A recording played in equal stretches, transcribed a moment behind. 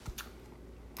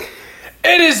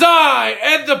It is I,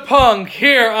 Ed the Punk,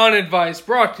 here on Advice,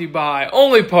 brought to you by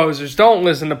Only Posers Don't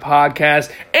Listen to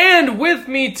Podcasts. And with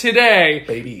me today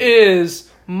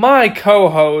is my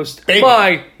co-host,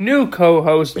 my new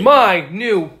co-host, my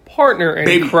new partner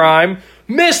in crime,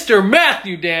 Mr.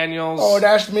 Matthew Daniels. Oh,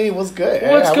 that's me. What's good?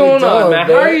 What's going on, man?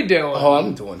 How are you doing? Oh,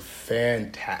 I'm doing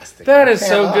fantastic. That is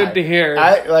so good to hear.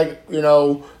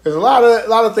 There's a lot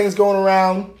of things going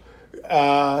around.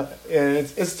 And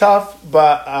it's tough,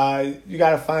 but you got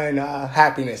to find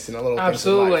happiness in a little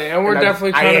Absolutely, things in life. And we're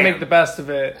definitely trying to make the best of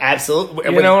it.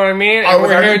 Absolutely. You know what I mean? And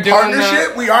we're here doing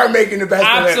partnership. We are making the best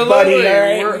of it, buddy.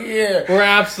 We're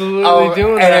absolutely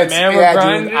doing that, man. We're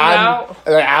grinding it out.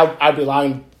 I'd be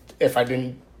lying if I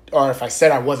didn't, or if I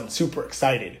said I wasn't super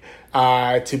excited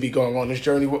to be going on this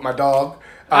journey with my dog.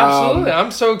 Absolutely.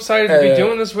 I'm so excited to be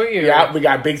doing this with you. Yeah, we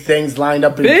got big things lined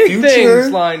up in the future. Big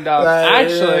things lined up,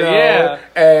 actually, yeah.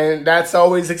 And that's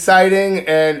always exciting.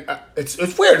 And it's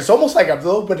weird. It's almost like a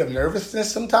little bit of nervousness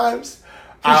sometimes,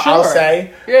 I'll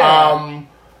say. Yeah.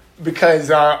 Because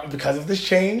of this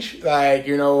change,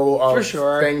 for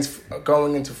sure, things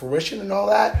going into fruition and all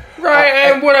that,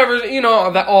 right? And whatever,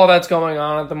 all that's going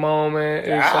on at the moment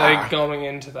is like going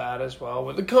into that as well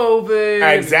with the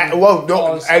COVID. Exactly. Well,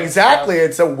 no, exactly.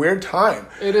 It's a weird time.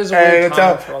 It is a weird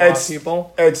time for a lot of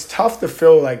people. It's tough to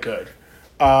feel good,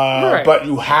 right. But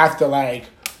you have to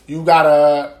you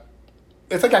gotta.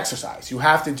 It's like exercise. You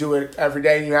have to do it every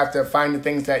day. And you have to find the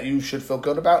things that you should feel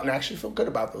good about and actually feel good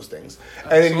about those things.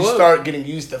 Absolutely. And then you start getting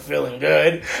used to feeling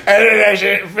good. And then that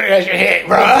shit hit,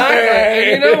 bro.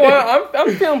 Exactly. And you know what?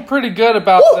 I'm feeling pretty good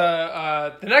about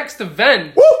the next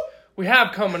event we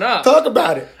have coming up. Talk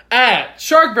about it. At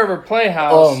Shark River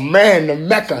Playhouse. Oh man, the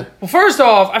Mecca. Well, first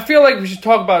off, I feel like we should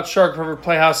talk about Shark River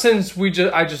Playhouse since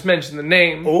I just mentioned the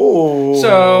name. Ooh.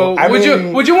 So would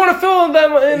you want to fill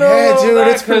them in? Yeah,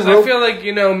 dude. Because I feel like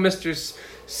Mr.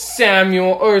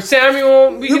 Samuel,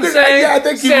 we can say. Yeah, I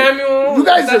think Samuel. You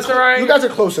guys that's are right. You guys are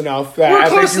close enough. We're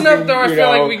close enough though. I feel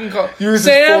like we can call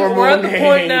Sam. We're at the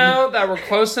point now that we're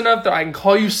close enough that I can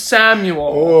call you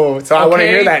Samuel. Oh, so I want to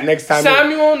hear that next time.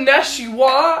 Samuel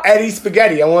Neshiwa. Eddie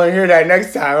Spaghetti. I want to hear that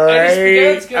next time. All right.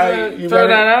 Eddie Spaghetti's gonna throw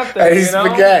that out there. Eddie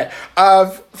Spaghetti.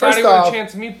 First Friday off, with a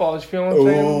chance of meatballs. You feel what I'm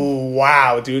saying? Oh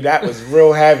wow, dude, that was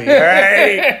real heavy. All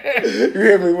right, you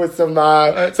hit me with some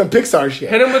Pixar shit.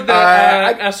 Hit him with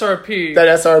that SRP.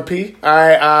 That SRP. All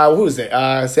right, who is it?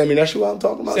 Sammy Neshua. I'm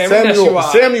talking about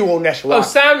Samuel Neshua. Oh,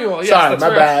 Samuel. Yes, sorry, my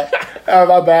bad.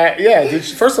 My bad. Yeah, dude.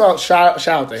 First of all, shout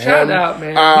out to him. Shout out,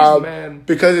 man. He's the man.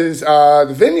 Because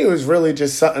the venue is really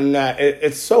just something that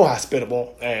it's so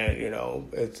hospitable, and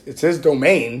it's his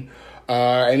domain.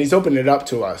 And he's opened it up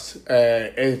to us.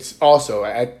 It's also,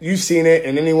 you've seen it,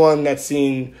 and anyone that's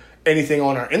seen anything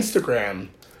on our Instagram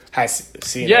has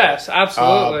seen it. Yes,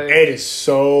 absolutely. It is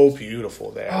so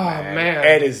beautiful there. Oh, man.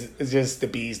 It is just the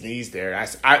bee's knees there.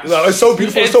 It's so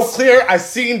beautiful. It's so clear. I've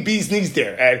seen bee's knees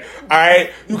there. And, all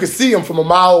right, you can see them from a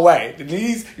mile away. The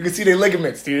knees, you can see their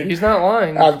ligaments, dude. He's not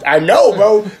lying. I know,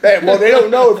 bro. Well, they don't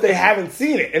know if they haven't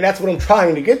seen it, and that's what I'm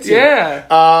trying to get to.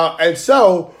 Yeah. And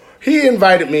so he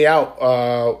invited me out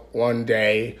one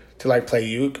day to play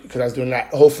uke because I was doing that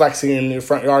whole flexing in the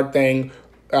front yard thing,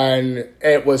 and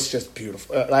it was just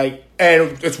beautiful. And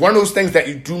it's one of those things that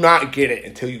you do not get it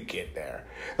until you get there.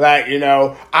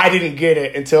 I didn't get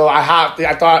it until I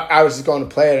thought I was just going to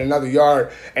play at another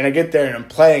yard, and I get there and I'm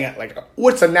playing at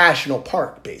what's a national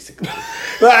park, basically.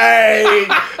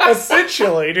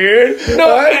 Essentially, dude.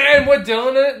 No, and what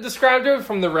Dylan described it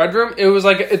from the Red Room,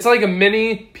 it's like a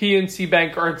mini PNC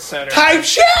Bank Arts Center type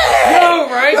shit. No,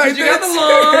 right? Because you got the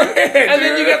lawn, and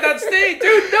then you got that stage,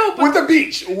 dude. No, but with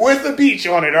the beach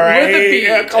on it. All right, with the beach.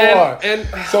 Yeah, come on. And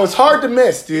so it's hard to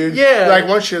miss, dude. Yeah,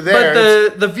 once you're there,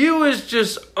 but the view is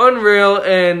just unreal,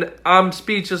 and I'm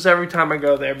speechless every time I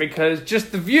go there because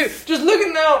just the view, just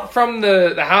looking out from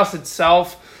the house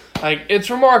itself, it's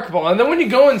remarkable. And then when you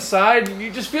go inside, you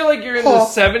just feel like you're in the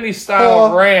 70s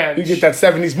style ranch. You get that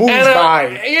 70s movies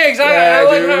vibe. Yeah, exactly. Yeah, I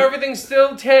like how everything's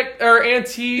still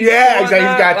antique. Yeah, exactly.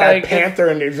 He's got that panther,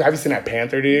 and have you seen that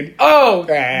panther, dude? Oh, dude,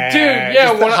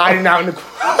 yeah. Hiding out in the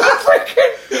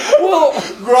freaking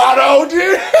grotto,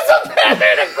 dude. It's a panther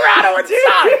in a grotto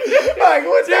inside.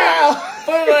 What the hell?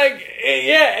 But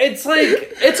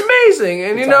it's amazing,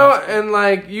 and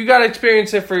and you gotta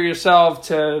experience it for yourself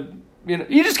to.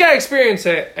 You just gotta experience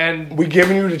it, and we're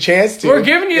giving you the chance to. We're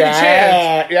giving you the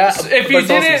chance. Yeah. If you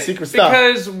didn't,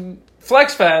 because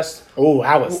Flex Fest. Oh,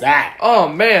 how was that? Oh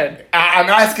man, I'm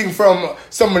asking from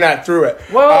someone that threw it.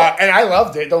 Well, and I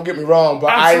loved it. Don't get me wrong,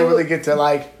 but absolutely. I didn't really get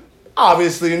to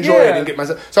obviously enjoy it and get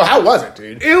myself. So how was it,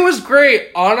 dude? It was great.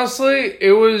 Honestly,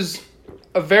 it was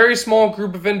a very small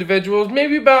group of individuals,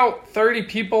 maybe about 30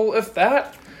 people, if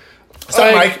that.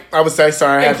 Something like, I would say,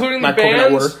 sorry, including the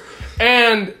bands.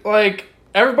 And, like,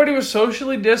 everybody was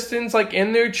socially distanced, like,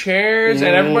 in their chairs,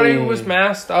 and everybody was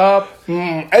masked up.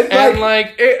 And,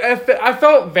 I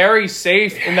felt very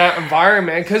safe in that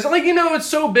environment. Because, like, you know, it's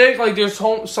so big. Like, there's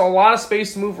so a lot of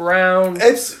space to move around.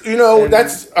 It's, you know,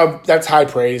 that's high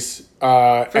praise.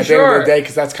 At the end of the day,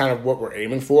 because that's kind of what we're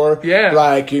aiming for. Yeah.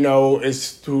 Like, you know,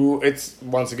 it's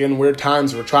once again, weird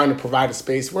times. We're trying to provide a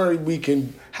space where we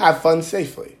can have fun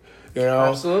safely, you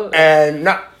know? Absolutely. And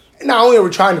not only are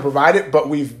we trying to provide it, but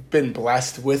we've been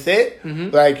blessed with it.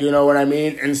 Mm-hmm. Like, you know what I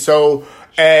mean? And so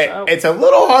it's a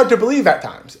little hard to believe at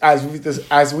times, as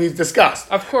we've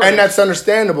discussed. Of course. And that's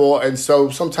understandable. And so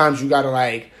sometimes you got to,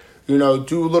 like, you know,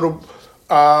 do little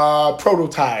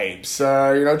prototypes, you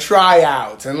know,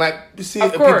 tryouts, and let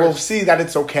people see that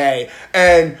it's okay.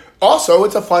 And also,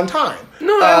 it's a fun time.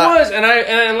 No, it was,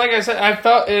 and like I said,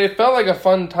 it felt like a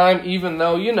fun time, even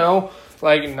though, you know,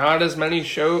 like, not as many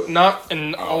shows,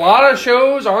 and a lot of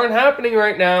shows aren't happening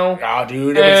right now. Oh,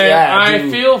 dude. I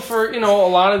feel for, you know, a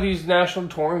lot of these national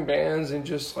touring bands and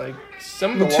just, like,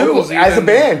 some of the locals. As a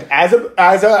band, as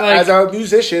a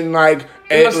musician, like,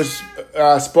 it was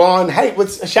Spawn. Hey,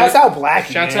 shouts out Blackie.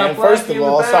 Shouts out Blackie. First of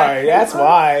all, sorry, that's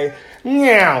why.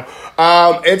 Yeah.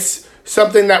 It's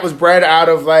something that was bred out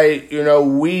of, like, you know,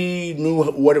 we knew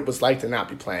what it was like to not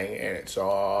be playing, and it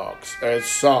sucks. It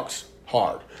sucks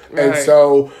hard. Right. And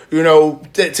so, you know,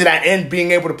 to that end,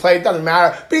 being able to play, it doesn't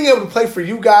matter. Being able to play for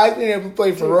you guys, being able to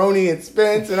play for Roni and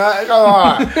Spence, and come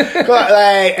on.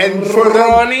 Like, and for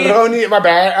Roni, my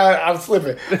bad, I'm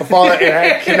slipping. I'm falling, and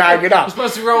I cannot get up. You're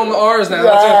supposed to be rolling the R's now.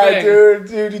 That's your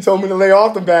thing. Dude, you told me to lay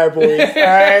off them bad boys. All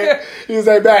right? He was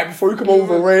like, back before you come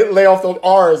over, lay off those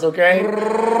R's, okay?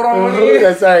 Roni.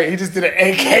 That's right. He just did an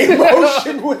AK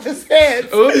motion with his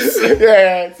hands. Oops.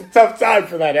 Yeah, it's a tough time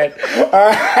for that, Ed. All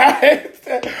right.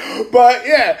 But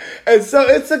yeah, and so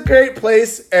it's a great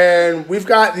place, and we've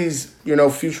got these, you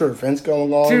know, future events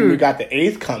going on. Dude, we got the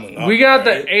 8th coming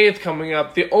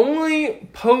up. The Only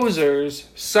Posers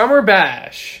Summer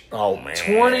Bash. Oh man,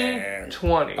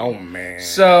 2020. Oh man.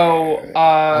 So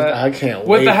I can't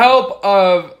wait. With the help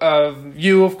of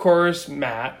you, of course,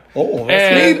 Matt. Oh,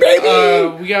 that's me,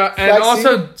 baby. We got, and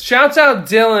also shouts out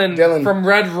Dylan from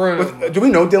Red Room. Do we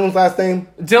know Dylan's last name?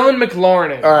 Dylan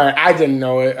McLaurin. All right, I didn't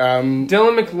know it.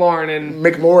 Dylan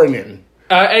McLaurin.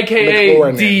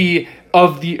 AKA D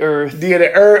of the Earth. D of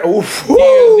the Earth. Oof. D of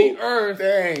the Earth.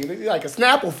 Dang, this is like a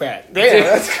Snapple fact. Damn,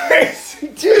 that's crazy,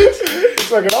 dude. It's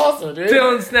fucking awesome, dude.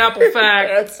 Dylan Snapple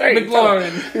fact. That's right.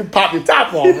 McLaurin. You pop your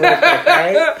top off real quick,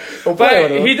 right?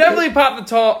 But he definitely popped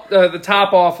the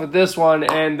top off with this one,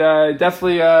 and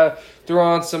definitely threw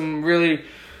on some really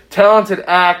talented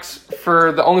acts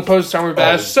for the Only Posers Summer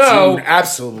Bash. So, dude,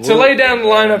 absolutely. To lay down the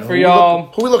lineup for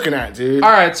y'all. Who we looking at, dude?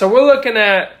 All right, so we're looking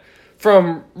at,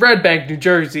 from Red Bank, New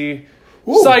Jersey,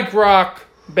 psych rock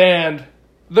band,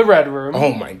 The Red Room.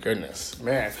 Oh my goodness,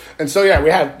 man. And so, yeah, we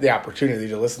had the opportunity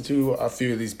to listen to a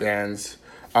few of these bands,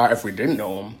 if we didn't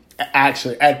know them.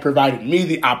 Actually, Ed provided me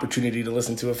the opportunity to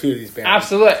listen to a few of these bands.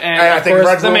 Absolutely. And I think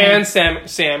course, the man,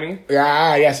 Sammy.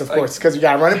 Yeah, yes, of course. Because you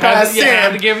got to run it past Sam.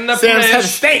 Had to give him the Sam's permission. head of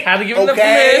state. Had to give him the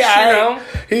permission,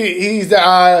 you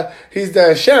know. He's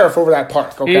the sheriff over that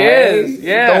park, okay? He is,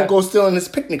 yeah. Don't go stealing his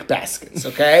picnic baskets,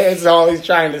 okay? That's all he's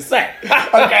trying to say.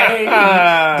 Okay?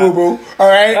 Boo-boo. All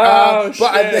right?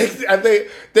 But I think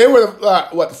they were,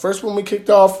 the first one we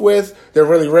kicked off with? They're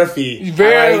really riffy.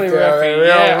 Very riffy.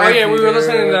 Yeah. We were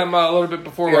listening to them a little bit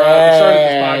before we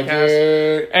started this podcast.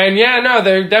 Dude. And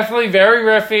they're definitely very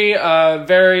riffy,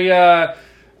 very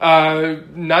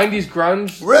 90s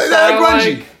grunge. Really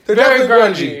grungy. Like, they're very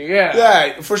grungy.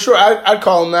 Yeah, for sure. I'd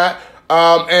call them that.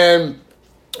 And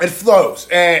it flows.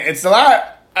 And it's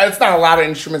not a lot of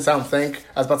instruments, I don't think.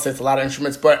 I was about to say it's a lot of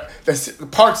instruments, but the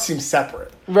parts seem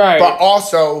separate. Right. But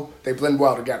also, they blend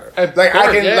well together.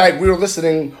 We were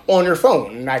listening on your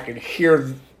phone, and I could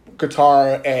hear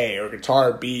guitar A or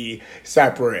guitar B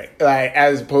separate, like,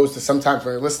 as opposed to sometimes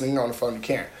when you're listening on the phone, you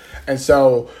can't. And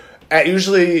so it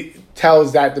usually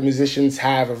tells that the musicians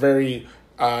have a very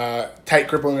tight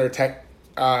grip on their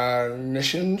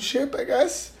technicianship, I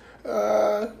guess.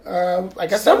 I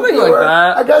guess something like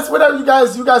that. I guess whatever you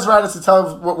guys write us to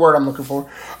tell what word I'm looking for.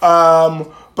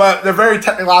 But they're very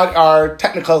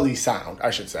technically sound, I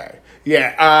should say.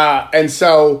 Yeah. And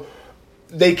so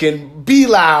they can be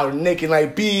loud and they can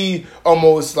like be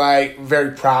almost like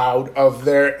very proud of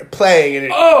their playing, and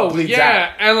it bleeds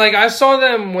out. And like I saw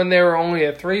them when they were only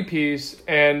a 3-piece,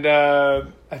 and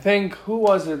I think, who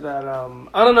was it that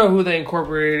I don't know who they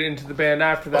incorporated into the band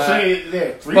after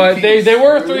that. But they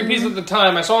were a three-piece at the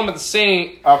time. I saw them at the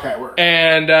Saint. Okay, word.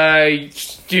 And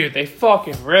dude, they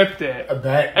fucking ripped it. I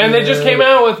bet. And they just came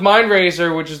out with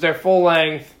Mindraiser, which is their full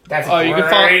length. That's a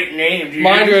great name, dude.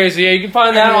 Mindraiser, yeah, you can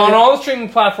find that on all the streaming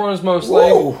platforms mostly.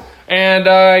 Whoa. And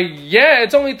yeah,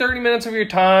 it's only 30 minutes of your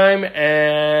time,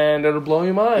 and it'll blow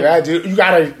your mind. Yeah, dude, you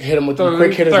gotta hit them with the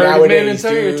quick hitters nowadays, 30 minutes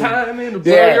of your time, it'll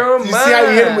blow your mind. You see how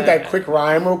you hit them with that quick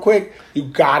rhyme real quick? You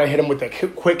gotta hit them with the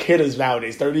quick hitters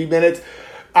nowadays. 30 minutes.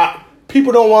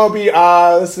 People don't want to be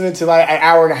listening to like an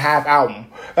hour and a half album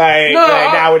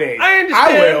nowadays. I understand.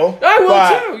 I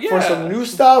will too. Yeah. For some new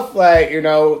stuff,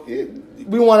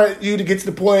 we want you to get to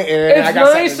the point, and it's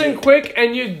nice and quick,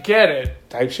 and you get it.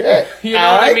 Type shit. You know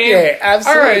what I mean? It.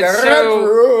 Absolutely. All right,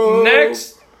 so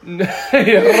next.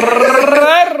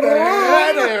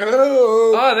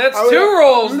 Oh, that's two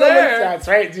rolls there. That's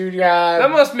right, dude. That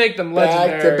must make them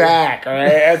legendary. Back to back, all right?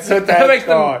 That's what that makes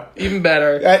called. them even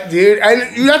better. Dude,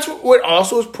 and that's what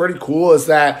also is pretty cool is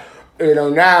that,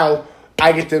 now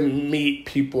I get to meet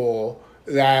people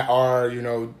that are,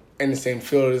 in the same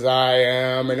field as I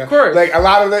am. And of course. Like, a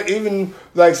lot of the, even,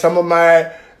 like, some of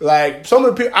the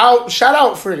people, I'll shout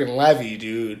out freaking Levy,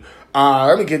 dude.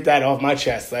 Let me get that off my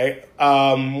chest. Like,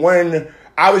 when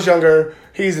I was younger,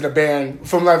 he's in a band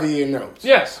from Levy and Notes.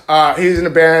 Yes. He's in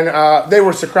a band, they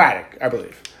were Socratic, I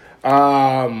believe.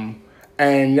 And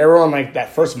they were on, like, that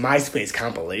first MySpace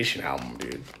compilation album,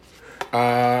 dude.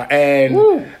 And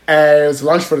it was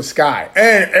Lunch for the Sky.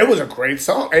 And it was a great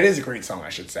song. It is a great song, I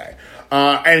should say.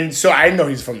 And so I know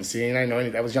he's from the scene. I know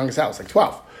that was young as hell. I was like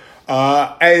 12.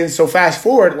 And so fast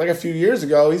forward, like a few years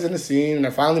ago, he's in the scene, and I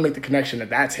finally make the connection that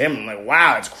that's him. I'm like,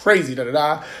 wow, it's crazy,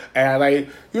 da-da-da. And I,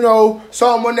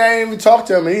 saw him one day, and we talked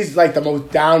to him, and he's like the most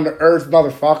down-to-earth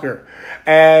motherfucker.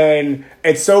 And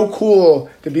it's so cool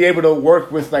to be able to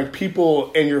work with, like,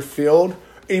 people in your field,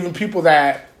 even people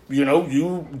that,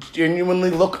 you genuinely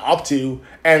look up to,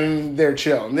 and they're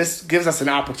chill. And this gives us an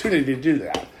opportunity to do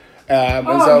that.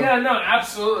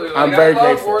 Absolutely. Like, I'm very I love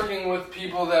grateful. working with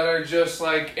people that are just,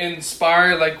 like,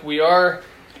 inspired like we are,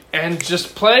 and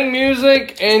just playing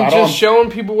music and showing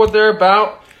people what they're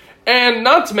about. And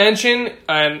not to mention,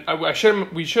 and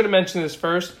we should have mentioned this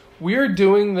first, we're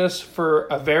doing this for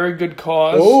a very good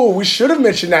cause. Oh, we should have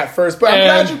mentioned that first, but I'm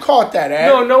glad you caught that, Ed.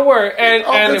 No worry. And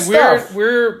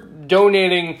we're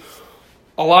donating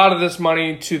a lot of this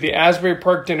money to the Asbury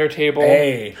Park dinner table.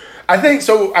 Hey, I think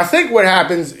what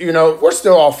happens, we're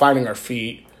still all finding our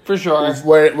feet. For sure.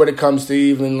 When it comes to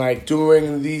even, like,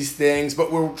 doing these things,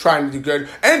 but we're trying to do good.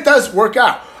 And it does work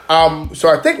out. So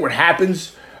I think what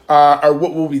happens, or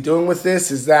what we'll be doing with this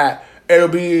is that it'll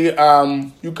be,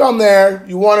 you come there,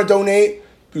 you want to donate,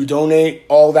 you donate,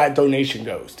 all that donation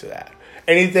goes to that.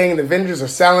 Anything the vendors are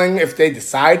selling, if they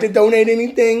decide to donate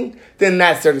anything, then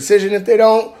that's their decision. If they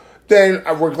don't, then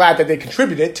we're glad that they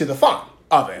contributed to the fund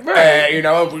of it. Right.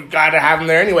 We got to have them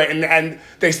there anyway. And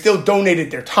they still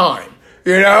donated their time.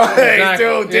 They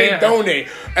still did donate.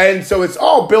 And so it's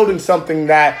all building something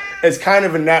that is kind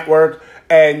of a network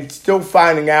and still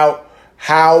finding out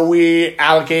how we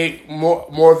allocate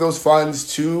more of those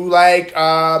funds to, like,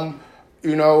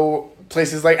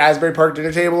 places like Asbury Park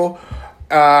Dinner Table.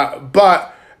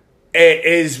 But it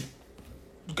is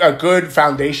a good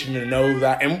foundation to know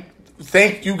that. And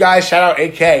thank you guys. Shout out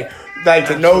AK. Like,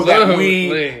 to know that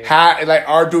we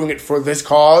are doing it for this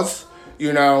cause.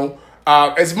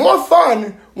 It's more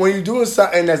fun when you're doing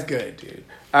something that's good, dude.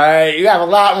 You have a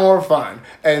lot more fun.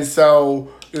 And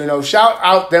so, shout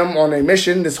out them on a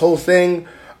mission, this whole thing.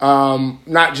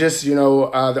 Not just,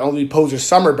 the Only Poser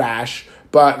Summer Bash,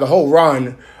 but the whole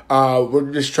run.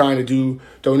 We're just trying to do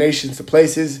donations to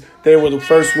places. They were the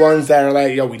first ones that are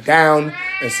like, we down.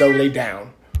 And so they down.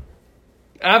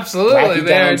 Absolutely,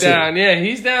 they're down. Yeah,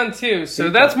 he's down too. So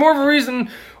that's more of a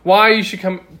reason why you should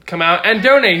come out and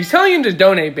donate. He's telling you to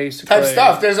donate, basically. Type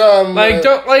stuff. There's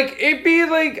it'd be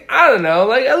like, I don't know,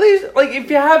 like at least like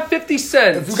if you have 50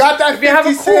 cents. If you got that, if you have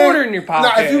a quarter in your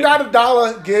pocket. No, if you got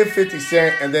 $1, give 50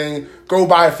 cents and then go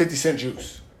buy a 50-cent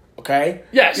juice. Okay.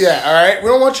 Yes. Yeah. All right. We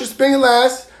don't want you spending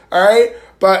less. All right.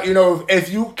 But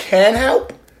if you can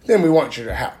help, then we want you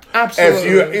to help.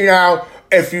 Absolutely.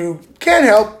 If you can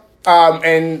help.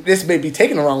 And this may be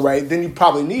taken the wrong way, then you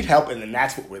probably need help, and then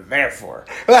that's what we're there for.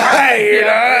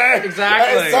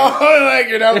 Exactly. So,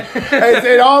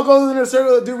 it all goes in a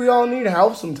circle. Do we all need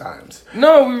help sometimes?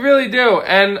 No, we really do.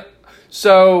 And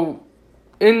so,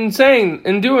 in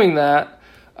doing that,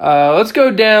 Let's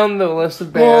go down the list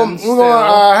of bands. We're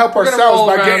gonna help ourselves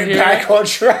by getting here. back on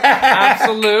track.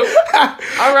 Absolute.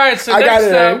 All right, so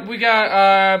next up we got,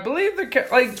 I believe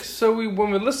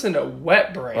when we listen to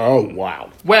Wet Brain. Oh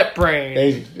wow, Wet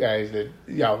Brain.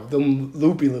 Them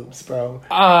loopy loops, bro.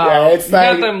 It's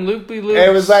got them loopy loops.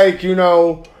 It was like it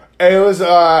was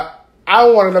I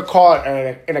wanted to call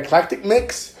it an eclectic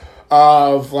mix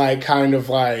of like kind of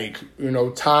like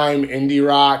time indie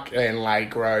rock and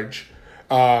like grudge.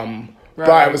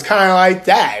 But it was kind of like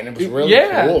that, and it was really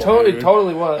cool. It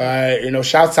totally was.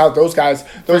 Shouts out those guys.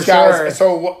 Those guys. Sure.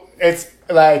 So it's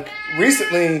like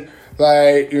recently,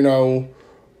 because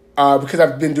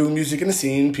I've been doing music in the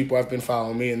scene, people have been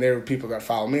following me, and there were people that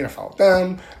follow me, and I follow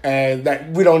them, and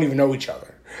that we don't even know each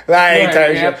other.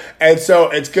 And so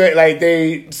it's good. Like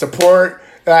they support.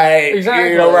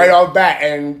 Exactly. Right off bat,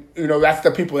 and that's the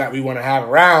people that we want to have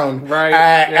around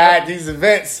at these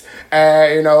events.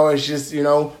 It's just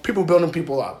people building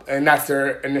people up, and that's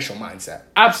their initial mindset.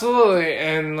 Absolutely,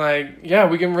 and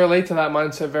we can relate to that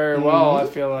mindset very well. I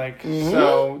feel like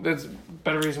so that's a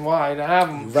better reason why to have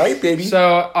them, right, baby?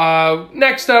 So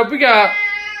next up, we got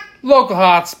local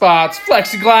hotspots,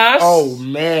 Flexiglass. Oh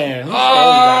man,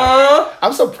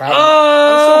 I'm so proud.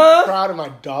 I'm so proud of my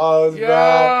dogs,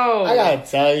 bro. I gotta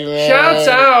tell you, man. Shouts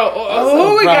out.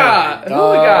 Who we got?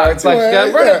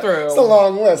 Flexiglass. Run it through. It's a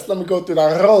long list. Let me go through the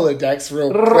Rolodex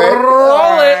real quick.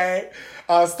 Roll it.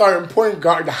 Starting point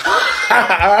guard. I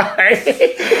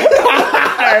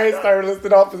started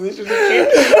listing all positions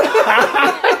again.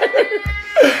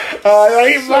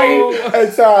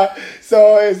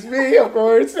 So it's me, of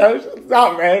course.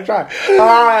 Stop, man. I'm trying.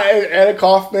 Anna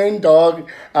Kaufman, dog.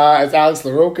 It's Alex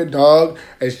LaRocca, dog.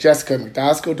 It's Jessica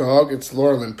McDoskell, dog. It's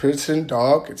Laura Lynn Pearson,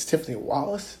 dog. It's Tiffany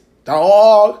Wallace,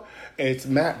 dog. It's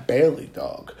Matt Bailey,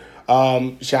 dog.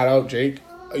 Shout out Jake.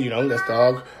 That's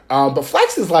dog. But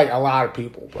Flex is like a lot of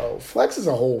people, bro. Flex is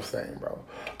a whole thing, bro.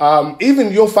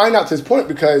 Even you'll find out to this point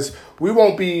because we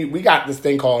got this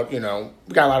thing called, we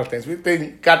got a lot of things. We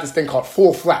got this thing called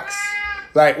Full Flex.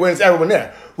 Like, when it's everyone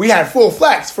there. We had Full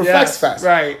Flex for Flex Fest.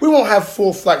 Right. We won't have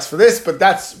Full Flex for this, but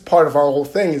that's part of our whole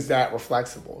thing is that we're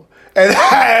flexible. And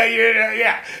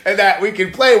and that we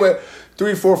can play with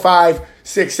 3, 4, 5,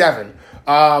 6, 7.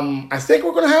 I think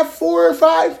we're going to have 4 or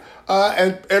 5,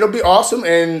 and it'll be awesome.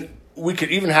 And we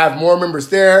could even have more members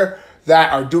there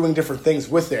that are doing different things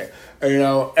with it.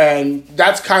 And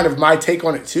that's kind of my take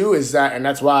on it too, is that, and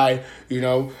that's why,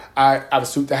 I was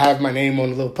super to have my name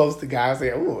on the little poster, guys.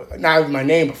 Like, ooh, not even my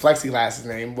name, but Flexiglass's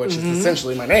name, which is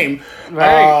essentially my name.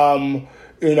 Right.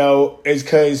 Is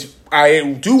because I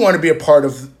do want to be a part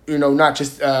of, not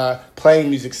just playing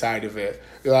music side of it,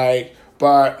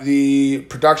 but the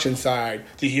production side,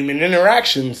 the human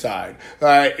interaction side,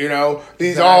 all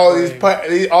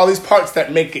these parts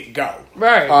that make it go.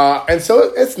 Right. And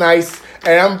so it's nice,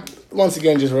 and I'm once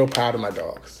again just real proud of my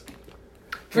dogs.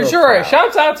 For sure.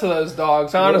 Shouts out to those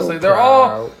dogs, honestly. They're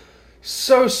all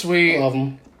so sweet. Love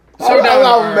them. So I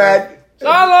love them, man.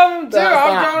 I love them too.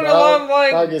 I'm trying to love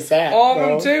all of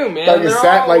them too, man. They're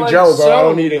sat like Joe, bro. I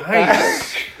don't need it.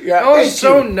 Nice.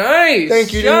 So nice.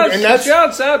 Thank you, dude. And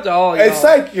shouts out to all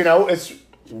y'all. It's it's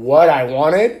what I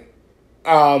wanted,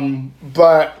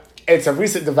 but it's a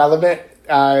recent development.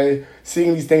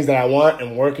 Seeing these things that I want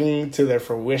and working to their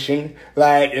fruition,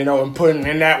 and putting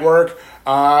in that work,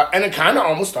 and it kind of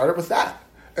almost started with that.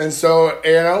 And so,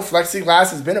 Flexiglass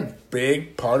has been a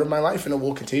big part of my life, and it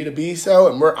will continue to be so.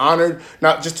 And we're honored,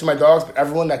 not just to my dogs, but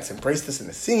everyone that's embraced us in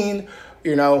the scene.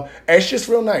 It's just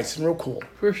real nice and real cool.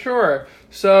 For sure.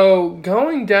 So,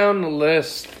 going down the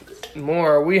list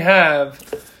more, we have,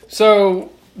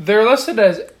 so they're listed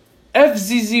as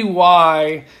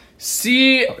FZZY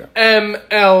CMLN.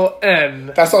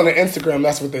 That's on the Instagram.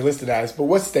 That's what they listed as. But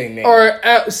what's their name? Or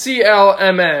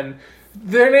CLMN.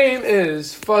 Their name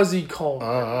is Fuzzy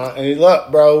Coleman. And look,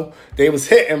 bro, they was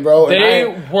hitting, bro. They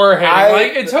were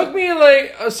hitting. It took me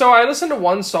so I listened to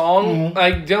one song.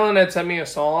 Dylan had sent me a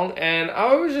song, and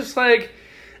I was just like,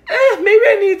 maybe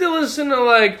I need to listen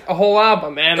to a whole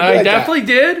album. And I definitely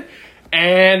did.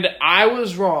 And I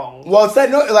was wrong. Well, it's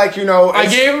that I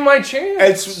gave him my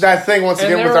chance. It's that thing once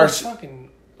again with our fucking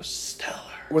stellar.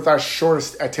 With our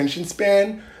shortest attention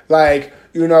span. A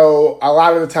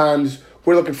lot of the times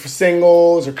we're looking for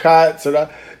singles or cuts or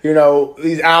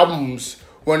these albums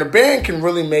when a band can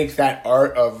really make that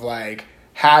art of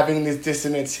having this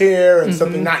dissonance here and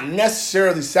something not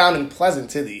necessarily sounding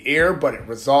pleasant to the ear, but it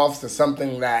resolves to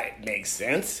something that makes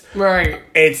sense. Right.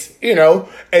 It's,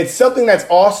 it's something that's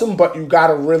awesome, but you got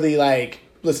to really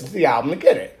listen to the album to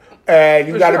get it. And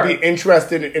you got to be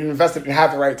interested and invested and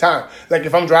have the right time.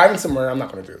 If I'm driving somewhere, I'm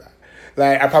not going to do that.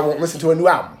 Like, I probably won't listen to a new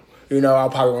album. You know, I'll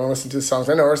probably want to listen to the songs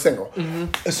I know or a single.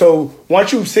 So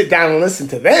once you sit down and listen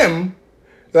to them,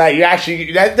 like you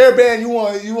actually, they're a band you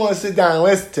want to sit down and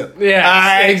listen to.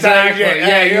 Yeah, exactly.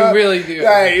 Yeah, you really do.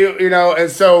 Like, you know,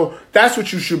 and so that's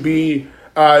what you should be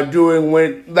doing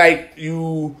when, like,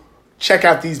 you check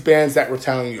out these bands that we're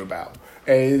telling you about.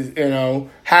 Is, you know,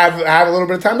 have a little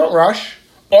bit of time, don't rush.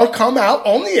 Or come out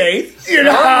on the 8th, you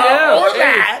know, or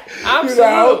that. Absolutely. You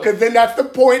know, because then that's the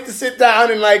point to sit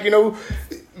down and, like, you know,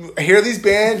 hear these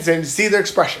bands and see their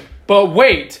expression. But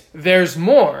wait, there's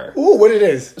more. Ooh, what it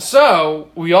is. So,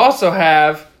 we also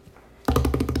have...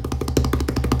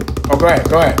 Oh, go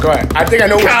ahead. I think I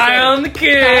know what Kyle and the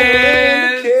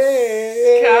Kids.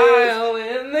 Kyle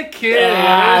and the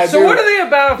Kids. So dude. what are they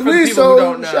about for the people who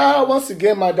don't know? Shout out once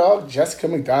again my dog Jessica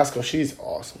McDosco. She's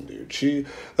awesome, dude. She's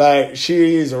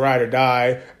a ride or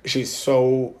die. She's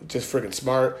so just freaking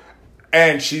smart,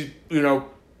 and she, you know,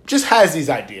 just has these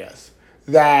ideas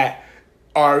that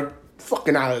are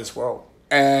fucking out of this world.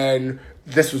 And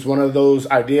this was one of those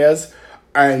ideas.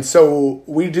 And so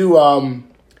we do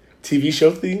TV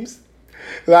show themes.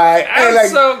 So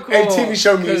cool. And TV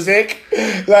show music.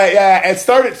 It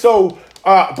started, so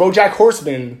BoJack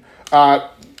Horseman,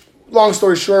 long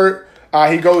story short,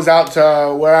 he goes out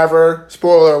to wherever,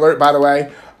 spoiler alert, by the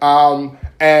way,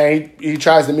 and he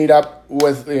tries to meet up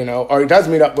with, you know, or he does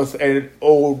meet up with an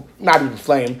old, not even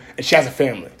flame, and she has a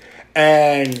family.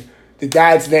 And the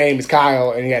dad's name is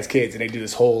Kyle, and he has kids, and they do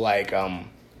this whole, like, kind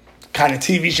of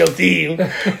TV show theme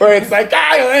where it's like,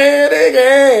 Kyle and the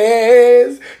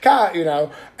kids, Kyle, you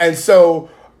know. And so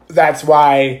that's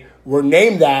why we're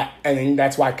named that, and then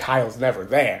that's why Kyle's never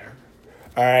there.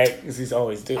 All right, because he's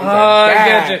always doing. I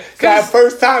get you. That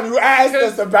first time you asked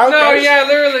us about that. No, yeah,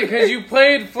 literally, because you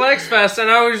played Flex Fest, and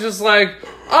I was just like,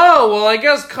 oh, well, I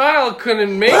guess Kyle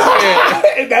couldn't make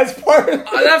it. And that's part of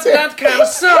that kind of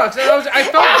sucks. And I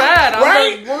felt bad. I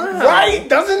was like, wow. Right?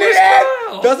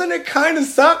 Doesn't it kind of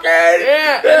suck, Ed?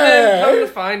 Yeah. And then come to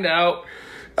find out,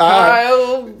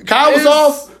 Kyle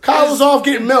was off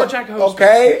getting milk.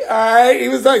 Okay, all right. He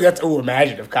was like,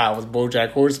 imagine if Kyle was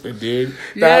BoJack Horseman, dude.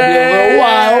 That'd be a little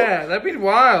wild. Yeah, that'd be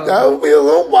wild. That would be a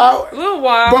little wild.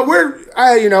 But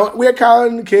we at Kyle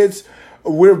and the Kids,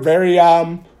 we're very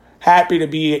happy to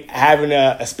be having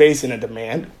a space and a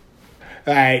demand.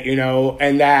 Right, you know,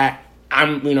 and that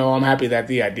I'm happy that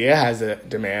the idea has a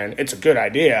demand. It's a good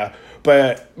idea,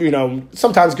 but, you know,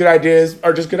 sometimes good ideas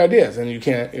are just good ideas, and you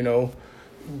can't, you know,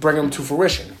 bring them to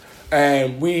fruition.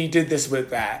 And we did this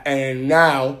with that, and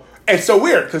now it's so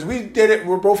weird because we did it.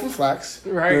 We're both from Flex,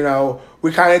 right? You know,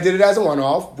 we kind of did it as a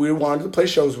one-off. We wanted to play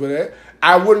shows with it.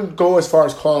 I wouldn't go as far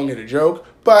as calling it a joke,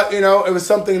 but, you know, it was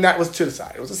something that was to the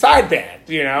side. It was a side band,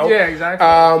 you know. Yeah,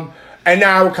 exactly. And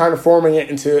now we're kind of forming it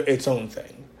into its own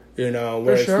thing, you know,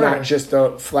 where it's not just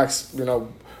a Flex, you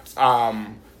know,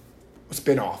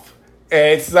 spin-off.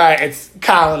 It's like, it's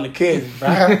Kyle and the Kids, bro.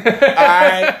 All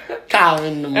right? Kyle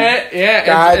and the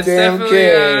goddamn it's definitely,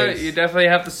 kids. You definitely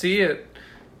have to see it.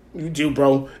 You do,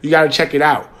 bro. You got to check it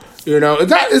out. You know, is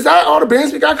that all the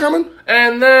bands we got coming?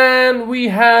 And then we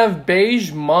have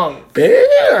Beige Monk. Beige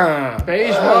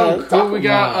Monk. Who we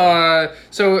got?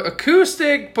 So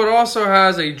acoustic, but also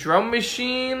has a drum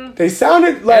machine. They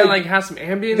sounded like, and like has some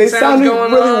ambient they sounds sounded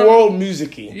going really on. world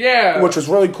music-y. Yeah, which was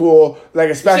really cool.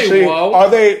 Like, especially are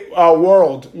they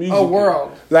world music? Oh,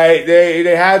 world. Like they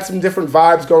had some different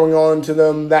vibes going on to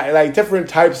them. That like different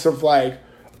types of like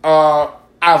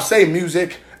I'll say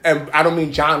music. And I don't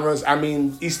mean genres, I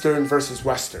mean Eastern versus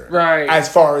Western. Right. As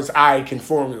far as I can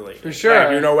formulate. For sure.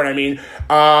 Like, you know what I mean?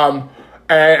 And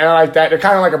I like that. They're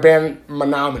kind of like a band,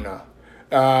 Menomina.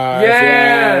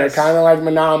 They're kind of like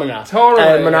Menomina. Totally.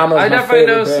 And Menomina's I my definitely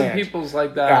know favorite some band. people's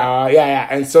like that. Yeah.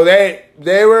 And so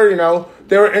they were, you know,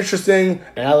 they were interesting.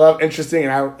 And I love interesting.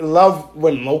 And I love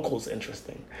when locals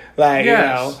interesting. Like, you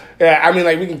know. Yeah, I mean,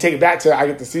 like, we can take it back to I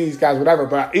get to see these guys, whatever.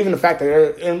 But even the fact that they're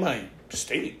in, like,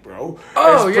 state, bro.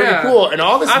 Oh, it's pretty cool. And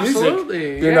all this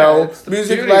music, you know,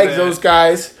 music like those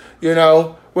guys, you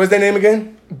know, what's their name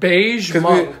again? Beige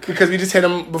Monk. Because we just hit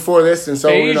them before this, and so,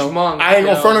 Beige you know, Monk, I ain't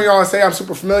gonna front on y'all and say I'm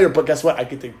super familiar, but guess what? I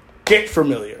get to get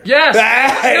familiar. Yes.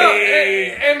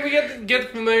 Hey. And we get to get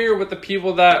familiar with the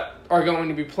people that are going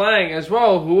to be playing as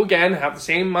well, who again have the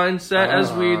same mindset as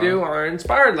we do, are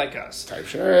inspired like us. Type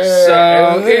shit.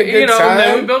 So you know,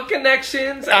 then we build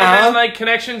connections, and then like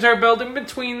connections are built in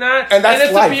between that, and that's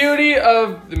it's life. The beauty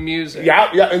of the music.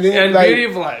 Yeah, and then and like, beauty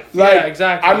of life. Like, yeah,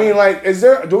 exactly. I mean, like, is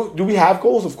there do we have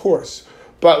goals? Of course,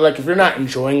 but like if you're not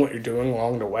enjoying what you're doing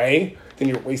along the way, then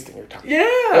you're wasting your time. Yeah,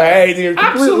 right? Then you're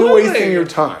completely absolutely wasting your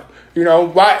time. You know,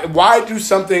 why do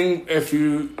something if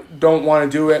you don't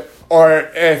want to do it,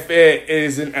 or if it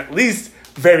isn't at least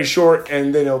very short,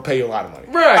 and then it'll pay you a lot of money.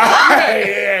 Right.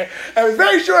 Yeah. If it's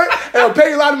very short, it'll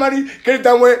pay you a lot of money, get it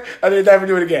done with, and then never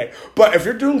do it again. But if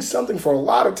you're doing something for a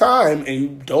lot of time and you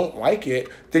don't like it,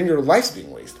 then your life's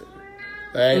being wasted.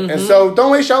 Right? Mm-hmm. And so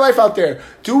don't waste your life out there.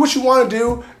 Do what you want to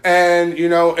do, and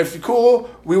if you're cool,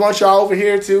 we want y'all over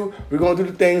here too. We're gonna do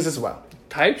the things as well.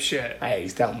 Type shit. Hey,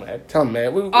 tell him,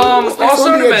 man.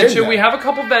 Also to mention, we have a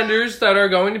couple vendors that are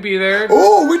going to be there.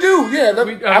 Oh, we do. Yeah,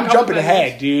 I'm jumping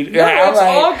ahead, dude. No, it's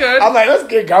all good. I'm like, let's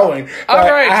get going. All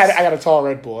right. I got a tall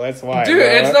Red Bull. That's why. Dude,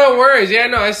 it's no worries. Yeah,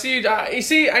 no, I see you. You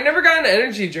see, I never got into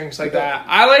energy drinks like that.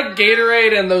 I like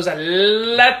Gatorade and those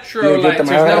electrolytes. There's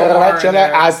no R in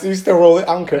there. I see you still roll it.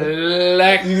 I don't care.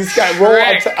 Electric. You just got roll.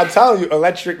 I'm telling you,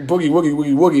 electric boogie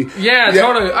woogie. Yeah,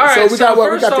 totally. All right. So we got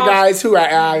what? We got the guys who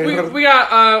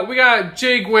we got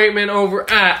Jake Waitman over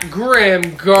at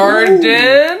Grim Garden.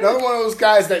 Ooh, another one of those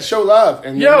guys that show love.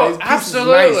 And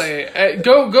absolutely. Nice.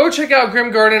 Go check out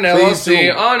Grim Garden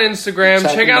LLC on Instagram.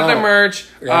 Check out their merch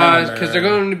because they're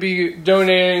going to be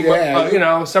donating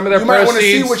some of their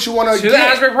proceeds to the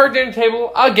Asbury Park Dinner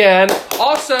Table again.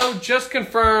 Also, just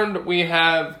confirmed we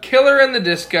have Killer in the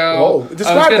Disco. Whoa,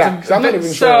 describe that because I'm not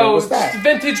even sure. What's that?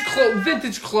 Vintage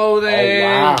clothing. Oh,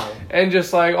 wow. And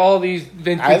just like all these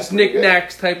vintage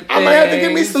knickknacks type of things. I might have to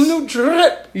give me some new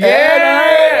drip.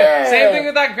 Yeah. Same thing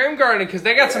with that Grim Garden because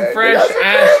they got some fresh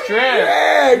ass drip.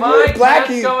 Yeah, my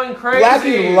Blackie going crazy.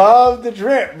 Blackie loved the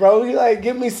drip, bro. He like,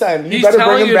 give me something. He's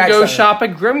telling you to go shop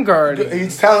at Grim Garden.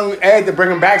 He's telling Ed to bring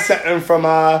him back something from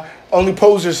Only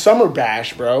Posers Summer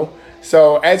Bash, bro.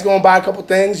 So Ed's going to buy a couple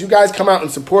things. You guys come out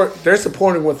and support. They're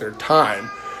supporting with their time.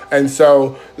 And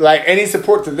so, like, any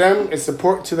support to them is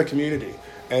support to the community.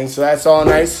 And so that's all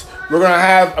nice. We're going to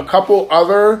have a couple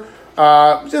other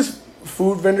just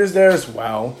food vendors there as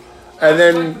well. And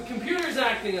then... the computer's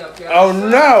acting up, guys. Oh,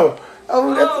 no.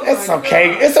 It's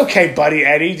okay. God. It's okay, buddy,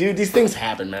 Eddie. Dude, these things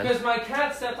happen, man. Because my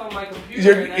cat stepped on my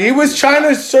computer. He was trying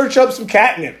to search up some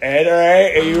catnip, Ed, all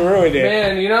right? And you ruined it.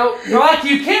 Man, Rock,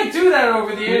 you can't do that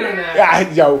over the internet.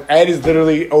 Ed is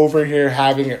literally over here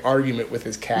having an argument with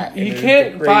his cat. You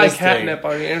can't buy catnip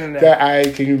on the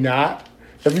internet. Can you not?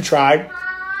 Have you tried?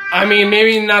 I mean,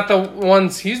 maybe not the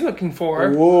ones he's looking for.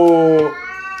 Whoa.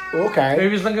 Okay.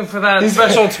 Maybe he's looking for that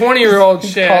special 20-year-old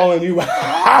shit. He's calling you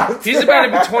out. He's about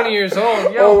to be 20 years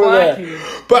old. Yo,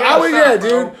 Blackie. But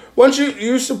dude. Once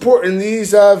you supporting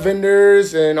these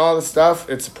vendors and all the stuff,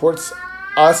 it supports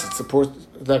us. It supports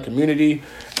the community.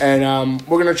 And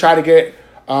we're going to try to get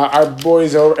our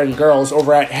boys and girls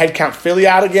over at Headcount Philly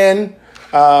out again.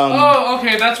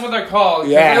 Okay, that's what they're called.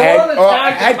 Yeah,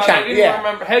 Headcount. Yeah,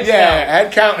 remember. Headcount. Yeah,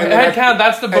 Headcount. Headcount.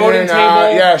 That's the voting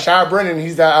table. Yeah, shout out Brennan.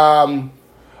 He's the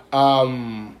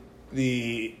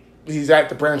he's at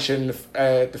the branch in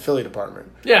the Philly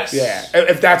department. Yes. Yeah,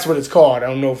 if that's what it's called. I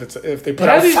don't know if they put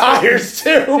out fires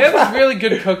too. They had these really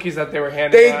good cookies that they were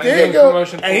handing out. They did go,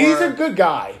 and he's a good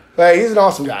guy. Like, he's an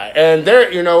awesome guy, and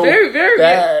they're very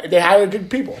good. They hired good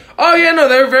people. Oh yeah, no,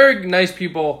 they're very nice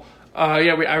people. I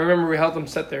remember we helped them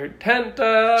set their tent.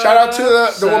 Shout out to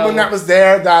the woman that was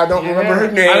there. That I don't remember her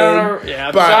name. I don't remember.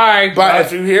 Yeah, sorry. But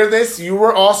if you hear this, you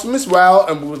were awesome as well,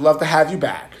 and we would love to have you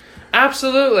back.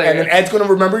 Absolutely. And then Ed's going to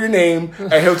remember your name,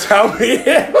 and he'll tell me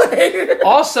later.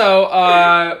 Also,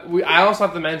 I also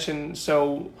have to mention,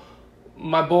 so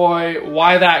my boy,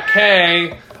 Why That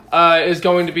K, is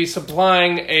going to be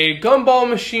supplying a gumball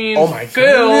machine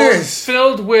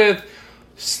filled with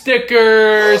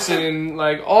stickers and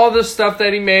like all the stuff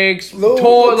that he makes, little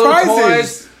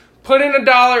toys. Put in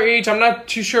 $1 each. I'm not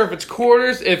too sure if it's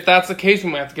quarters. If that's the case, we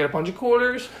might have to get a bunch of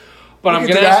quarters. But I'm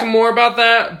gonna ask him more about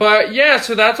that. But yeah,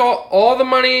 so that's all the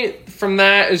money from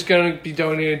that is gonna be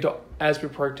donated to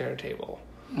Asbury Park Dinner Table.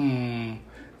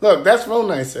 Look, that's real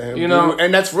nice of him,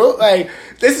 and that's real. Like,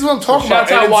 this is what I'm talking about.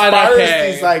 It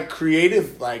inspires these like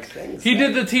creative things. He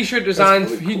did the T-shirt design.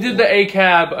 Really cool. He did the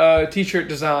ACAB T-shirt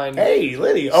design. Hey,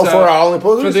 Liddy! For our Only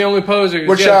Posers. For the Only Posers.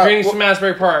 Greetings from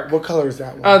Asbury Park. What color is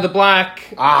that one? The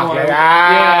black. One.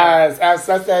 Yes,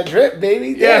 that's that drip, baby.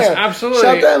 Yes, absolutely.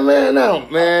 Shout that man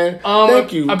out, man.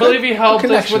 Thank you. I believe he helped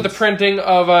us with the printing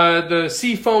of the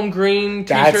Seafoam Green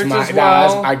T-shirts as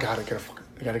well. I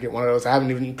gotta get one of those. I haven't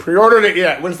even pre-ordered it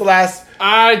yet. When's the last?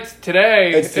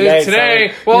 Today. It's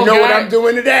today. Well, you know what I'm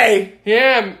doing today?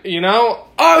 Yeah,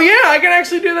 Oh yeah, I can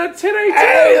actually do that today too.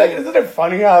 Hey, isn't it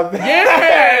funny how?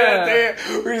 Yeah.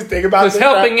 We just think about this.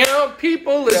 Helping out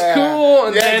people is cool,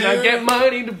 and then I get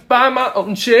money to buy my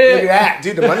own shit. Look at that,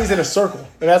 dude. The money's in a circle,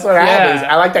 and that's what happens.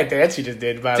 I like that dance you just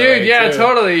did, by the way. Dude,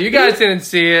 totally. You guys didn't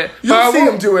see it. You'll see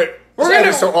him do it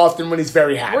Every so often when he's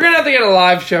very happy. We're gonna have to get a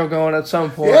live show going at some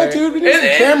point. Yeah, dude, we need some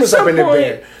cameras up in the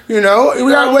bed. You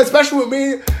know, especially with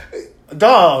me,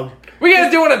 dog. We gotta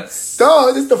do it.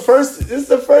 Dog, this is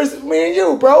the first me and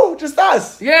you, bro. Just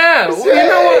us. Yeah, well, you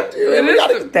know what? Dude, we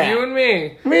gotta get that. You and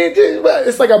me.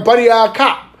 It's like a buddy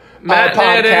cop. Matt,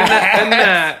 podcast. and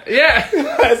Matt. Yeah.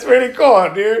 That's pretty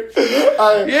cool, dude. We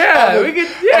could. Yeah. I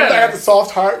got the soft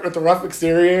heart with the rough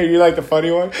exterior. You like the funny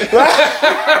one?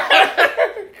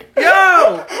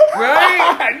 Yo,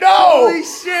 right? I know. Holy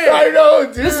shit. I know,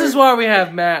 dude. This is why we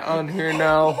have Matt on here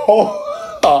now.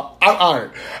 I'm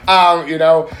honored.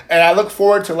 And I look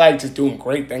forward to just doing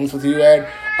great things with you, Ed.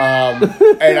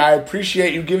 And I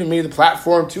appreciate you giving me the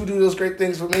platform to do those great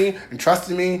things with me and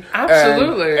trusting me.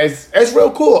 Absolutely. It's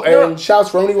real cool. And shouts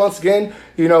Roni once again.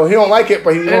 He don't like it,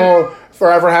 but he's going to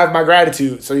forever have my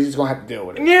gratitude. So he's just going to have to deal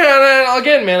with it. Yeah, and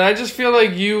again, man, I just feel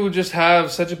like you just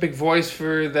have such a big voice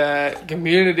for that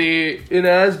community in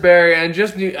Asbury and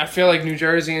just I feel like New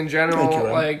Jersey in general.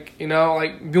 Thank you,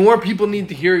 More people need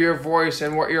to hear your voice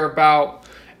and what you're about.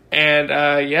 And,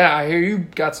 I hear you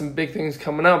got some big things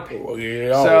coming up. Well,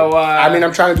 yeah. So,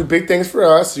 I'm trying to do big things for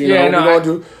us. We're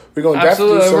going to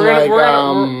definitely do some,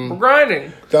 we're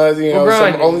grinding.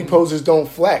 Some Only Posers Don't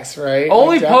Flex, right?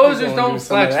 Only Posers Don't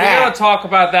Flex. We got to talk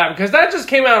about that because that just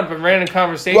came out of a random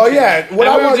conversation. Well, yeah. What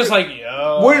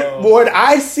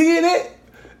I see in it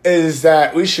is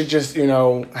that we should just,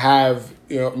 have,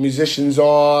 musicians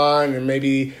on and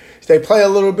maybe they play a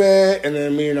little bit, and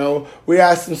then we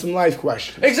ask them some life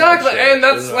questions. Exactly, and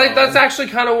that's actually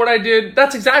kind of what I did.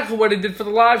 That's exactly what I did for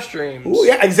the live streams. Ooh,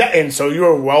 yeah, exactly. And so you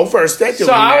were well versed at doing that.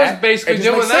 So I was basically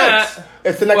doing that.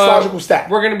 It's the next logical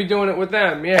step. We're going to be doing it with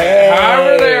them, yeah.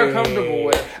 However they are comfortable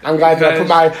with. I'm glad you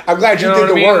did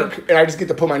the work, and I just get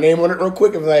to put my name on it real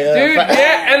quick and be like, dude,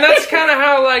 yeah, and that's kind of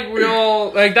how we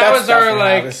all that was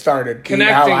our started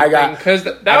connecting thing because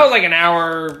that was an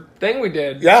hour thing we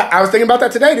did. Yeah, I was thinking about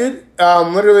that today, dude.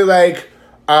 Literally,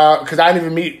 because I didn't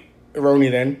even meet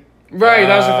Roni then. Right,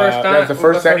 that was the first time. That was the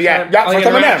first time. Yeah, first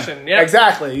time I met him. Yeah.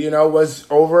 Exactly. Was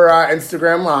over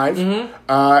Instagram Live.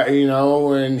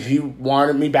 Mm-hmm. And he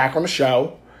wanted me back on the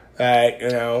show.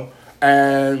 And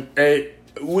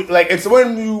it's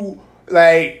when you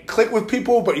click with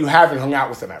people, but you haven't hung out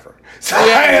with them ever. So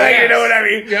you know what I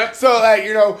mean? Yep. So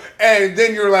and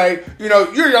then you're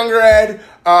you're younger, Ed.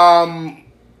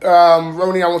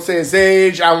 Roni, I won't say his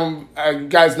age. You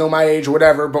guys know my age or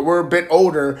whatever, but we're a bit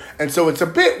older, and so it's a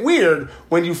bit weird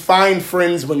when you find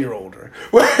friends when you're older.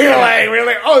 We're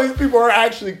like, oh, these people are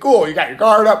actually cool. You got your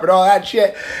guard up and all that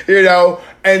shit,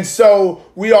 And so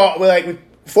we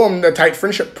formed a tight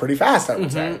friendship pretty fast, I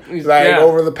would say.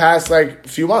 Over the past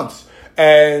few months,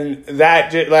 and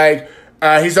that did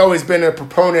he's always been a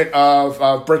proponent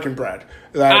of breaking bread.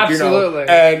 Absolutely.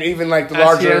 And even the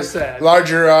larger,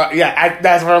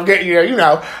 that's what I'm getting here,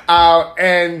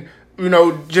 and,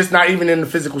 just not even in the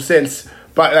physical sense,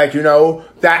 but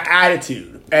that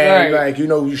attitude and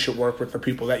you should work with the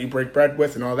people that you break bread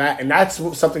with and all that. And that's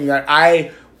something that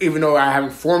I, even though I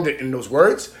haven't formed it in those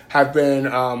words, have been,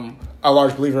 a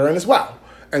large believer in as well.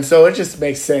 And so it just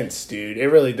makes sense, dude. It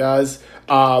really does.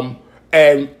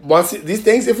 And once these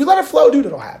things, if we let it flow, dude,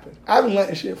 it'll happen. I've been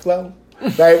letting shit flow. For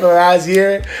the last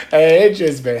year, and it's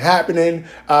just been happening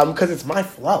because it's my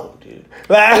flow, dude.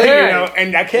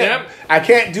 And I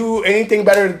can't do anything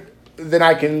better than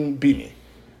I can be me,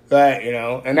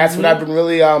 and that's what I've been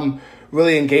really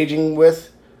engaging with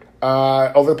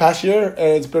over the past year,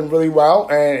 and it's been really well,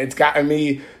 and it's gotten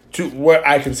me to what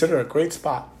I consider a great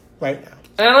spot right now.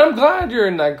 And I'm glad you're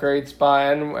in that great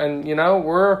spot, and you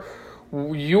are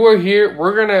here.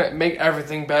 We're gonna make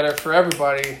everything better for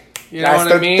everybody. You know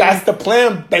what I mean? That's the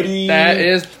plan, baby. That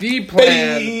is the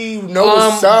plan. Baby,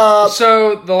 what's up.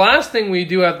 So the last thing we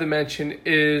do have to mention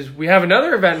is we have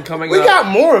another event coming up. We got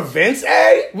more events,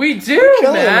 eh? We do,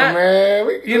 Matt.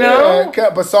 Man.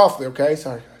 But softly, okay?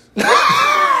 Sorry, guys.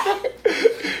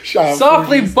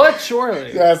 Softly but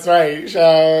surely. That's right.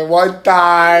 One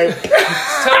time.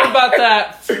 Tell me about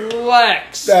that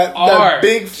flex art. That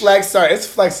big flex art. It's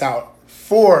flex out.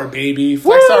 4, baby.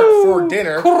 Flex art for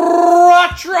dinner.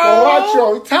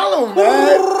 Quattro. Tell him,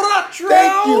 man. Quattro.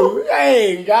 Thank you.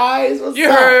 Hey, guys. What's up?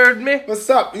 You heard me. What's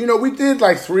up? We did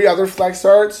 3 other flex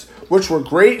arts, which were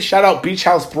great. Shout out Beach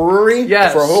House Brewery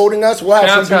for holding us. We'll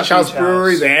have some Beach House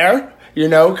Brewery there,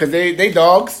 because they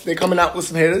dogs. They coming out with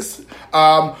some hitters.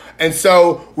 And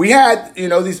so we had,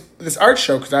 this art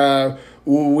show because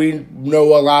we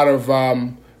know a lot of...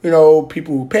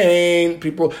 people who paint,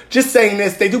 people just saying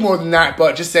this, they do more than that,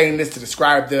 but just saying this to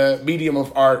describe the medium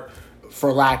of art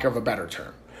for lack of a better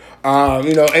term.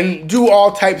 And do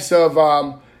all types of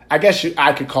I guess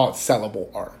I could call it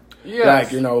sellable art. Yes.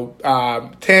 Like, you know,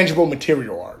 tangible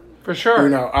material art. For sure. You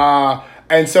know,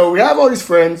 and so we have all these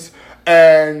friends,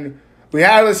 and we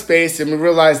had a space, and we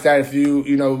realized that if you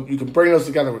can bring those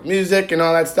together with music and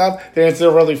all that stuff, then it's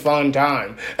a really fun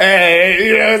time. And,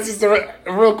 you know, it's just a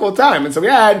real cool time. And so we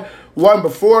had one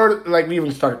before, like, we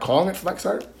even started calling it Flex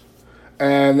Art.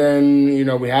 And then, you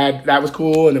know, that was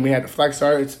cool, and then we had the Flex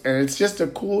Art. And it's just a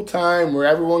cool time where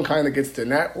everyone kind of gets to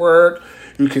network.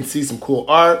 You can see some cool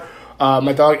art.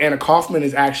 My dog, Anna Kaufman,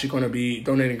 is actually going to be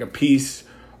donating a piece.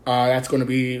 That's going to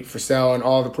be for sale, and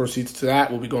all the proceeds to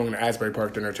that will be going to Asbury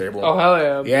Park Dinner Table. Oh, hell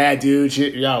yeah. Yeah, dude. She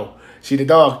the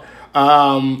dog.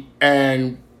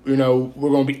 And, you know, we're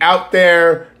going to be out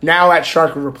there now at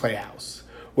Shark River Playhouse,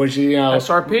 which, you know.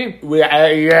 SRP.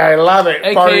 I love it.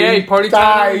 AKA Party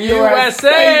Time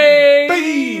USA.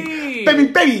 Baby.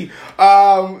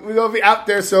 We're going to be out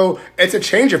there, so it's a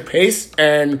change of pace,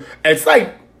 and it's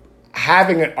like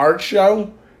having an art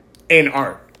show in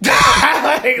art.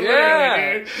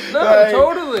 Yeah,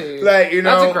 totally. Like, you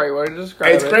know, that's a great way to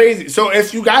describe it. It's crazy. So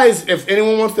if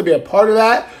anyone wants to be a part of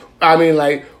that, I mean,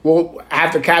 like, we'll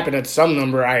have to cap it at some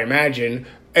number, I imagine,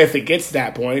 if it gets to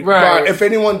that point. Right. But if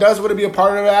anyone does want to be a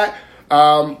part of that,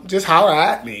 just holler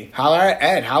at me, holler at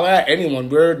Ed, holler at anyone.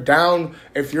 We're down.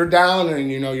 If you're down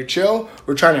and, you know, you're chill,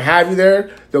 we're trying to have you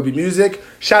there. There'll be music.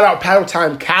 Shout out Paddle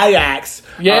Time Kayaks.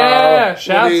 Yeah,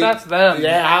 shouts out to them.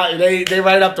 Yeah, they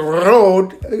right up the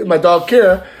road. My dog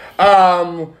Kira.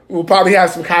 We'll probably have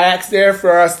some kayaks there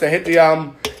for us to hit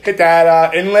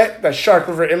that inlet, the Shark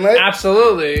River Inlet.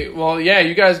 Absolutely. Well, yeah,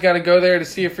 you guys got to go there to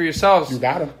see it for yourselves. You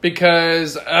got to,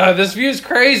 because this view is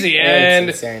crazy, and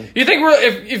it's insane. You think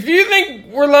if you think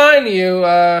we're lying to you,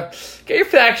 get your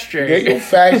facts straight. Get your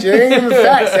facts. It ain't even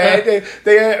facts.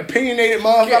 They opinionated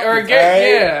motherfuckers.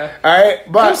 Yeah. All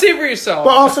right, but come see it for yourself.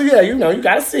 But also, yeah, you know, you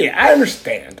got to see it. I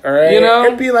understand. All right, you know,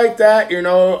 it'd be like that. You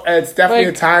know, it's definitely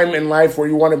a time in life where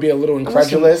you want to be a little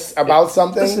incredulous about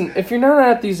something. Listen, if you're not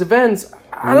at these events,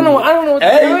 I don't know what to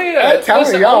tell you.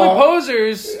 Listen, y'all. only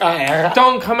posers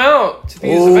don't come out to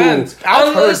these events.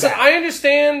 Listen, I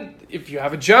understand if you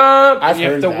have a job and you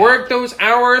have to work those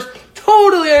hours.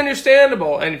 Totally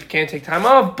understandable. And if you can't take time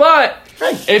off, but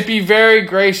it'd be very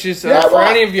gracious for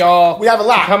any of y'all. We have a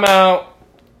lot to come out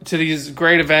to these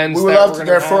great events. We would love to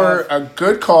there for a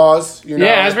good cause. You know?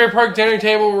 Yeah, Asbury Park Dinner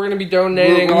Table. We're going to be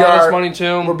donating all this money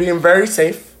to. We're being very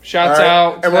safe. Shouts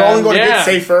out. And we're only going to get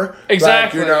safer.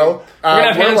 Exactly. Like, you know, we're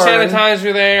going to have hand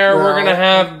sanitizer there. We're going to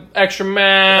have extra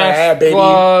masks,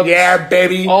 gloves. Yeah,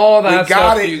 baby. All that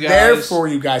stuff for you guys. We got it there for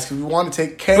you guys because we want to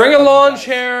take care Bring a lawn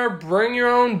chair. Bring your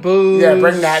own booze. Yeah,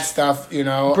 bring that stuff, you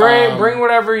know. Bring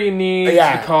whatever you need to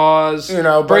the cause. You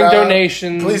know, bring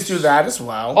donations. Please do that as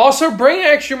well. Also, bring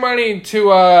extra money to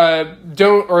buy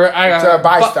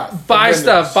stuff. Buy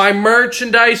stuff. Buy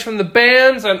merchandise from the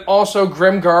bands, and also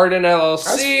Grim Garden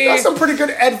LLC. That's some pretty good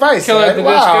advice. Killer at the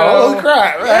Wow, Disco. holy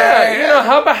crap. Yeah, you know,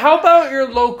 how about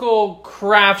your local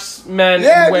craftsmen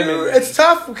and women? Dude, it's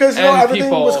tough because, you know, everything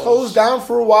was closed down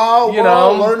for a while. We're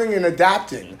all learning and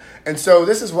adapting. And so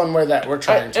this is one way that we're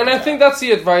trying to. And I think that's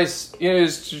the advice,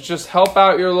 is to just help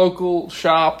out your local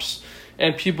shops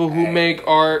and people who make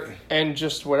art and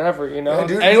just whatever, you know.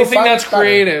 Anything that's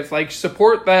creative. Like,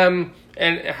 support them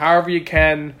and however you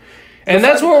can. And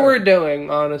that's what we're doing,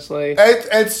 honestly.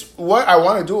 It's what I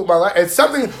want to do with my life. It's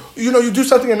something, you know, you do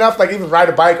something enough, like even ride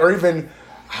a bike or even,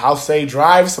 I'll say,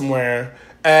 drive somewhere.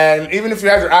 And even if you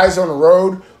have your eyes on the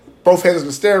road, both hands on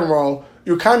the steering wheel,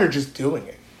 you're kind of just doing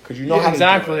it. Because you know how to do it.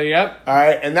 Exactly, yep. All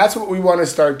right, and that's what we want to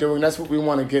start doing. That's what we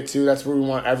want to get to. That's what we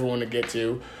want everyone to get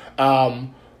to.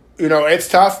 You know, it's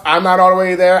tough. I'm not all the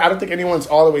way there. I don't think anyone's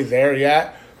all the way there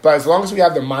yet. But as long as we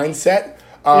have the mindset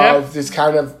of this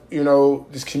kind of, you know,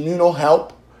 this communal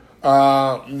help,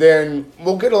 then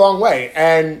we'll get a long way.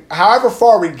 And however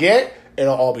far we get,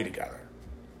 it'll all be together.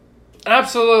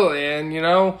 Absolutely. And, you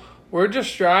know, we're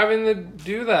just striving to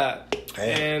do that.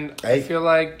 I feel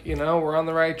like, you know, we're on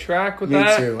the right track with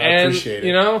that. Me too. I appreciate it.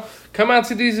 You know, come out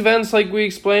to these events like we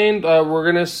explained.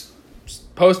 We're going to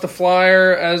post a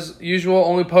flyer as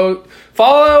usual.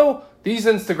 Follow these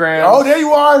Instagrams. Oh, there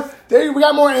you are. We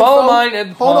got more info. Follow mine at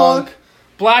Hold on.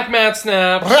 Black Matt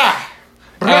Snaps.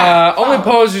 Only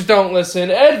Posers Don't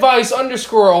Listen. Advice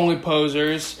 _ Only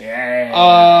Posers.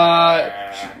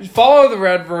 Follow the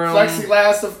Red Room.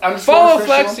 Flexiglass. Follow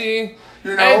Flexi.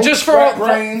 You know, and just for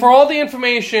all the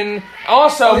information.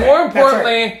 Also, more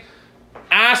importantly,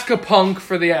 ask a punk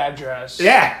for the address.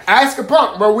 Yeah, ask a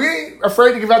punk. But we ain't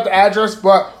afraid to give out the address,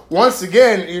 but once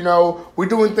again, you know, we're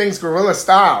doing things guerrilla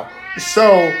style.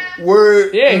 So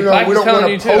we're, you know, we don't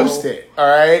want to post it. All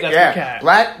right.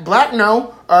 That's Black,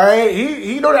 no. All right.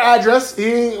 He know the address. He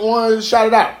ain't want to shout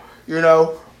it out, you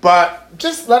know. But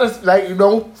just let us, like, you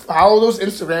know, follow those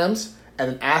Instagrams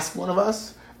and then ask one of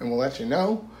us, and we'll let you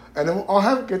know. And then we'll all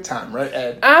have a good time, right,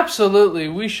 Ed? Absolutely.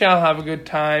 We shall have a good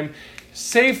time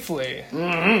safely.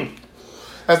 Mm-hmm.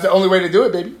 That's the only way to do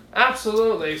it, baby.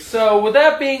 Absolutely. So, with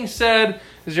that being said,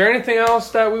 is there anything else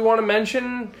that we want to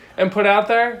mention and put out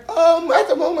there? At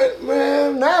the moment,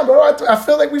 man, nah, bro. I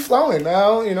feel like we flowing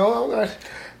now. You know, I'm not,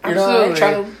 I ain't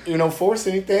trying to, you know, force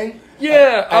anything.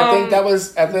 Yeah, I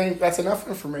think that's enough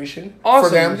information for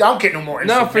them. Y'all get no more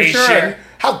information. No, for sure.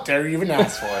 How dare you even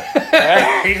ask for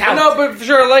it? No, but for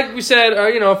sure, like we said,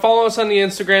 you know, follow us on the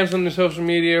Instagrams and the social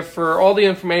media for all the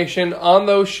information on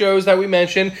those shows that we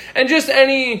mentioned, and just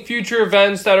any future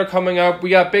events that are coming up. We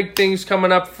got big things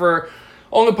coming up for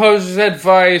Only Posers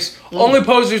Advice. Only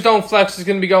Posers Don't Flex is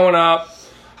going to be going up.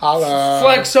 Holla.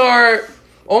 Flex Art.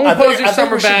 Only Posers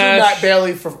Summer Bash. I think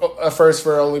we should do Matt Bailey first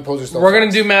for Only Posers Don't Flex. We're going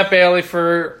to do Matt Bailey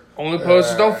for Only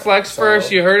Posers Don't Flex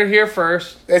first. You heard it here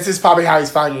first. This is probably how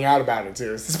he's finding out about it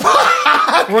too.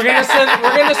 We're gonna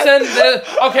send the.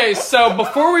 Okay, so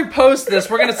before we post this,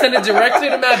 we're gonna send it directly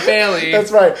to Matt Bailey.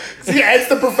 That's right. See, it's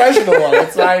the professional one.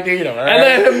 That's why I need him. Right? And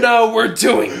let him know we're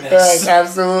doing this.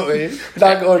 Absolutely. We're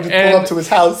not going to pull up to his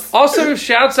house. Also,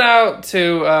 shouts out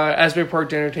to Asbury Park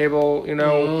Dinner Table. You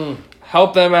know,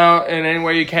 help them out in any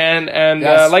way you can, and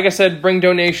like I said, bring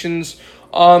donations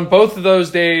on both of those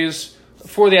days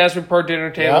for the Asbury Park Dinner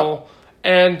Table.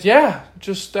 Yep. And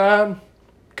just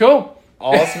cool.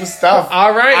 Awesome stuff.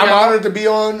 All right. I'm honored to be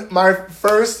on my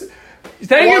first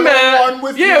Thank you, Matt.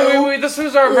 With you. We, this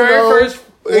was our very first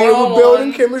one-on-one. We're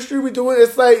building chemistry. We're doing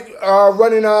it's like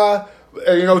running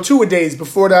 2-a-days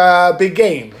before the big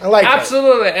game. I like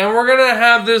absolutely. It. And we're gonna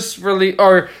have this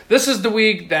this is the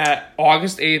week that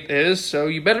August 8th is, so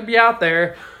you better be out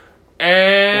there.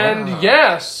 And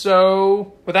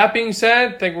so with that being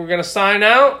said, I think we're gonna sign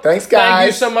out. Thanks, guys. Thank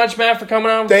you so much, Matt, for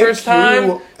coming on the first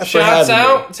time. Shouts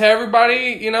out to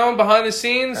everybody, behind the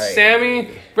scenes. Hey. Sammy,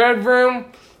 Bread Room.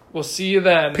 We'll see you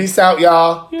then. Peace out,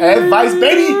 y'all. Advice,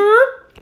 baby.